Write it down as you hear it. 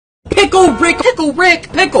Pickle Rick, Pickle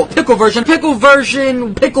Rick, Pickle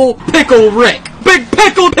version, Pickle Rick. Big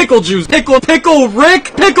pickle juice, pickle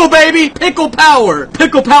Rick, pickle baby, pickle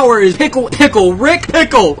power is pickle Rick,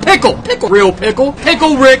 pickle real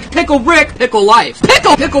pickle Rick, pickle life,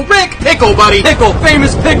 pickle Rick, pickle buddy, pickle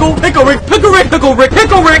famous pickle Rick, pickle Rick, pickle Rick,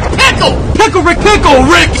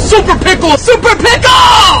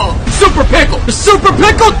 super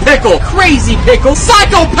pickle, crazy pickle,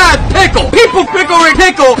 psychopath pickle, people pickle Rick,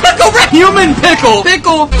 pickle Rick, human pickle.